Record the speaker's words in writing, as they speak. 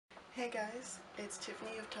Hey guys, it's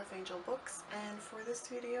Tiffany of Tough Angel Books, and for this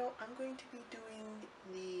video I'm going to be doing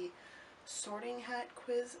the sorting hat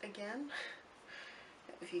quiz again,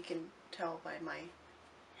 if you can tell by my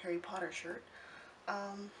Harry Potter shirt.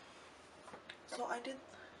 So I did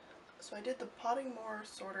the Pottingmore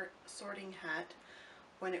sorting hat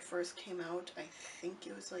when it first came out. I think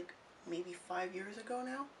it was like maybe 5 years ago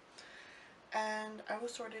now, and I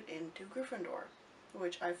was sorted into Gryffindor,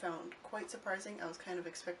 which I found quite surprising. I was kind of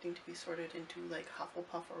expecting to be sorted into like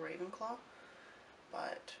Hufflepuff or Ravenclaw,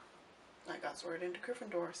 but I got sorted into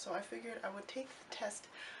Gryffindor, so I figured I would take the test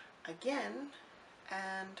again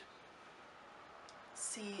and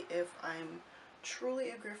see if I'm truly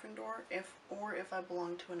a Gryffindor or if I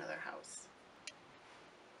belong to another house.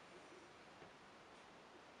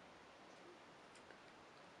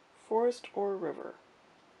 Forest or river?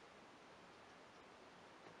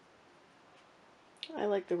 I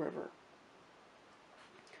like the river.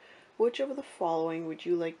 Which of the following would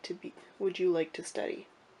you like to study?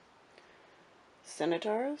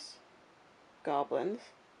 Centaurs, goblins,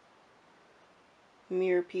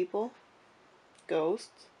 mere people,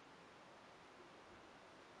 ghosts,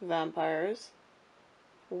 vampires,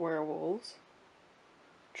 werewolves,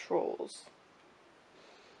 trolls.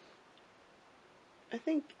 I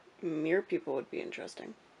think mere people would be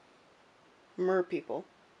interesting. Mer people.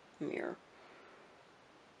 Mere.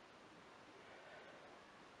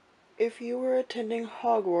 If you were attending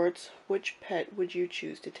Hogwarts, which pet would you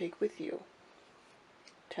choose to take with you?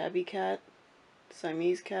 Tabby cat,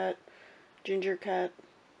 Siamese cat, ginger cat,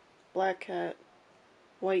 black cat,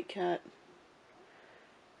 white cat,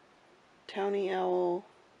 towny owl,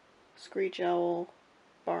 screech owl,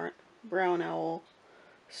 brown owl,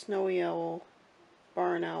 snowy owl,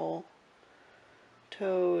 barn owl,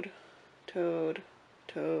 toad, toad,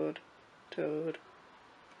 toad, toad,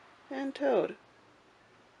 and toad.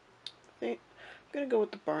 I'm gonna go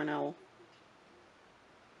with the barn owl.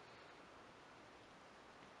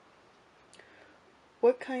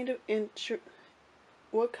 What kind of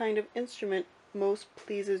instrument most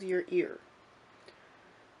pleases your ear?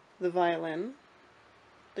 The violin,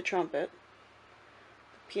 the trumpet, the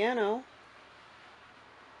piano,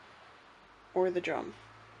 or the drum?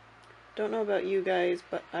 Don't know about you guys,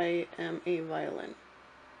 but I am a violin.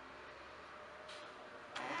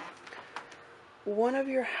 One of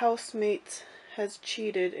your housemates has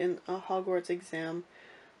cheated in a Hogwarts exam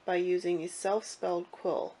by using a self-spelled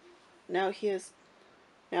quill. Now he has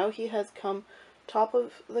come top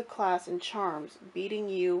of the class in charms, beating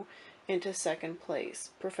you into second place.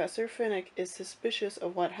 Professor Finnick is suspicious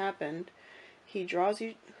of what happened. He draws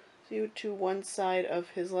you to one side of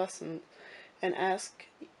his lesson and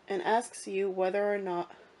asks you whether or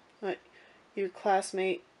not your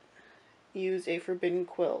classmate used a forbidden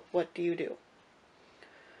quill. What do you do?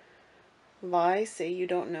 Lie, say you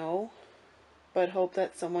don't know, but hope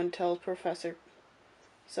that someone else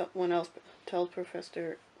tells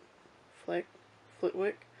Professor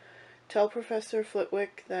Flitwick. Tell Professor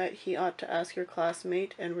Flitwick that he ought to ask your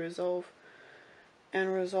classmate and resolve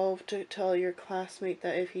to tell your classmate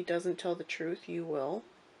that if he doesn't tell the truth, you will.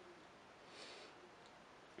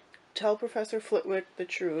 Tell Professor Flitwick the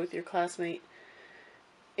truth,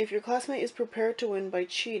 If your classmate is prepared to win by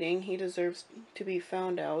cheating, he deserves to be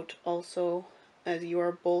found out. Also, as you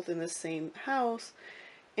are both in the same house,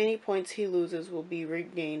 any points he loses will be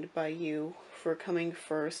regained by you for coming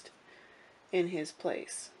first in his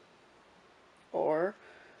place. Or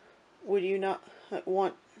would you not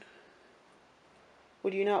wait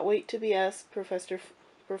to be asked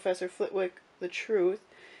Professor Flitwick the truth?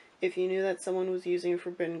 If you knew that someone was using a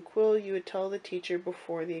forbidden quill, you would tell the teacher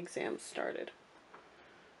before the exam started.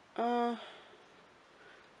 Go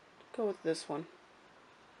with this one.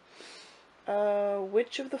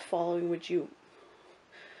 Which of the following would you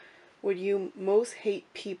most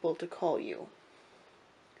hate people to call you?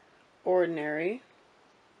 Ordinary,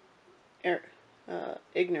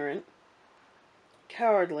 ignorant,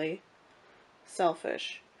 cowardly,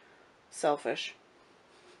 selfish. Selfish.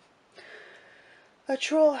 A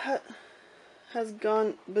troll has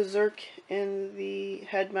gone berserk in the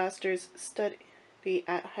headmaster's study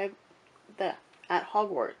at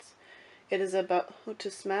Hogwarts. It is about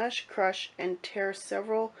to smash, crush, and tear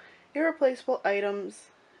several irreplaceable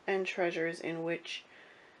items and treasures. In which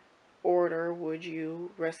order would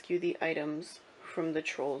you rescue the items from the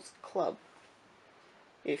Trolls Club,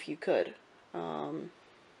 if you could?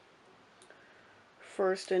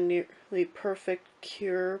 First, a nearly perfect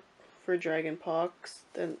cure for dragonpox,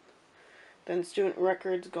 then student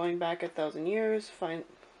records going back 1,000 years,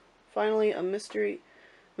 finally a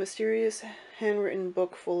mysterious handwritten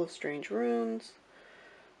book full of strange runes,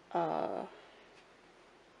 Uh,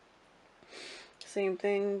 Same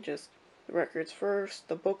thing, just the records first,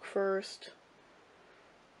 the book first.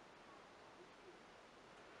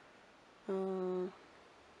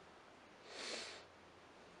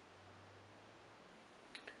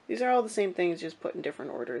 These are all the same things, just put in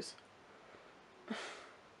different orders.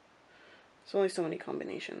 There's only so many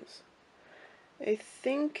combinations. I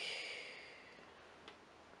think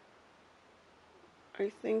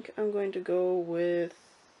I'm going to go with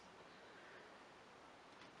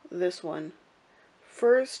this one.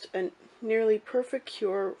 First, a nearly perfect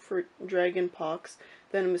cure for dragon pox,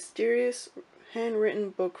 then a mysterious handwritten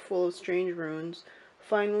book full of strange runes,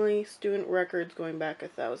 finally, student records going back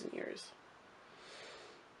 1,000 years.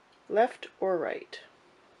 Left or right?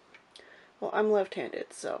 Well, I'm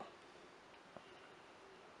left-handed, so.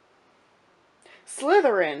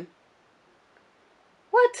 Slytherin!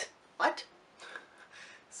 What? What?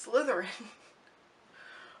 Slytherin.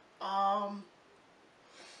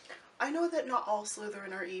 I know that not all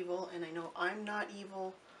Slytherin are evil, and I know I'm not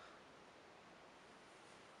evil.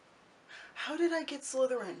 How did I get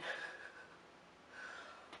Slytherin?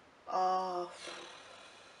 I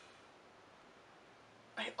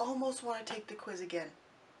almost want to take the quiz again.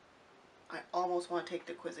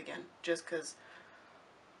 Just because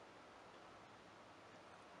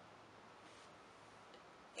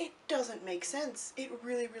it doesn't make sense. It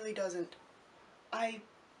really, really doesn't.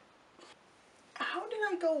 How did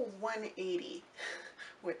I go 180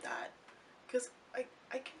 with that? Because I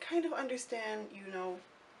can kind of understand, you know,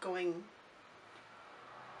 going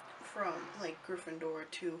from, like, Gryffindor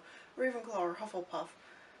to Ravenclaw or Hufflepuff,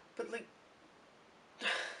 but, like,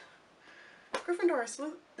 Gryffindor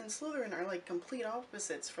and Slytherin are, like, complete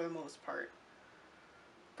opposites for the most part.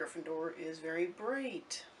 Gryffindor is very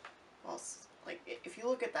bright, while, like, if you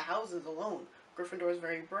look at the houses alone, Gryffindor is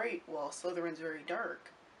very bright, while Slytherin's very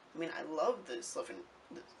dark. I mean, I love the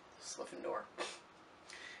Slyffindor.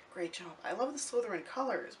 Great job. I love the Slytherin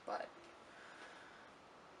colors, but...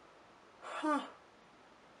 Huh.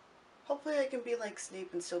 Hopefully I can be like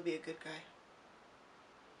Snape and still be a good guy.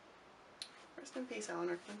 Rest in peace, Alan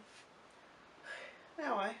Rickman.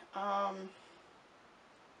 Anyway,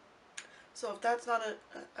 so if that's not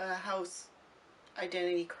a house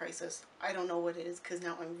identity crisis, I don't know what it is, because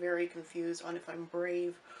now I'm very confused on if I'm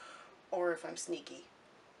brave or if I'm sneaky.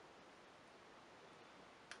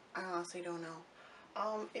 I honestly don't know.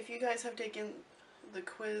 If you guys have taken the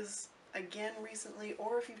quiz again recently,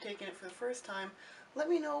 or if you've taken it for the first time, let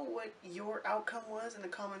me know what your outcome was in the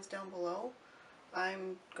comments down below.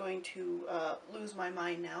 I'm going to lose my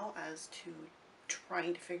mind now as to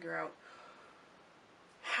trying to figure out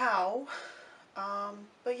how.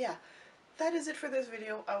 But yeah, that is it for this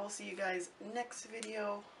video. I will see you guys next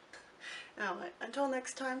video. Now, until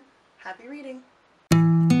next time, happy reading!